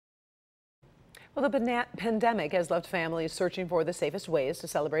Well, the pandemic has left families searching for the safest ways to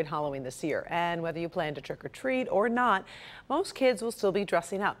celebrate Halloween this year. And whether you plan to trick or treat or not, most kids will still be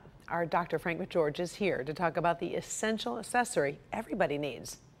dressing up. Our Dr. Frank McGeorge is here to talk about the essential accessory everybody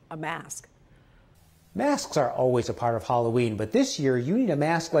needs, a mask. Masks are always a part of Halloween, but this year you need a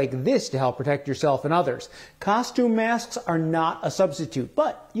mask like this to help protect yourself and others. Costume masks are not a substitute,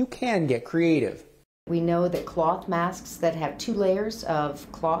 but you can get creative. We know that cloth masks that have 2 layers of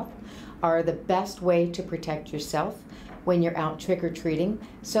cloth are the best way to protect yourself when you're out trick-or-treating.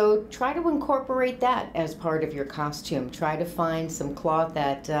 So try to incorporate that as part of your costume. Try to find some cloth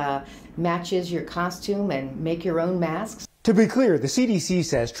that matches your costume and make your own masks. To be clear, the CDC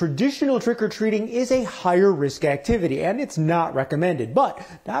says traditional trick-or-treating is a higher risk activity and it's not recommended. But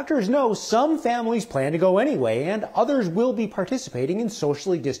doctors know some families plan to go anyway and others will be participating in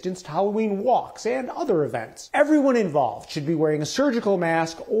socially distanced Halloween walks and other events. Everyone involved should be wearing a surgical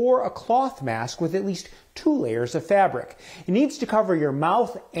mask or a cloth mask with at least 2 layers of fabric. It needs to cover your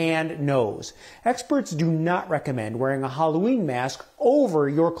mouth and nose. Experts do not recommend wearing a Halloween mask over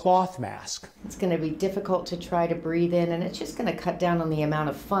your cloth mask. It's going to be difficult to try to breathe in, and it's just going to cut down on the amount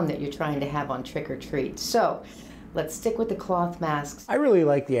of fun that you're trying to have on trick or treat. So let's stick with the cloth masks. I really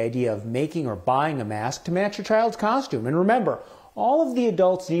like the idea of making or buying a mask to match your child's costume. And remember, all of the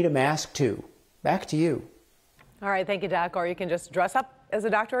adults need a mask too. Back to you. All right, thank you, Doc. Or you can just dress up as a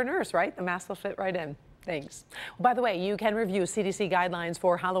doctor or nurse, right? The mask will fit right in. Thanks. By the way, you can review CDC guidelines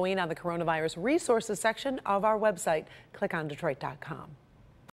for Halloween on the coronavirus resources section of our website. Click on Detroit.com.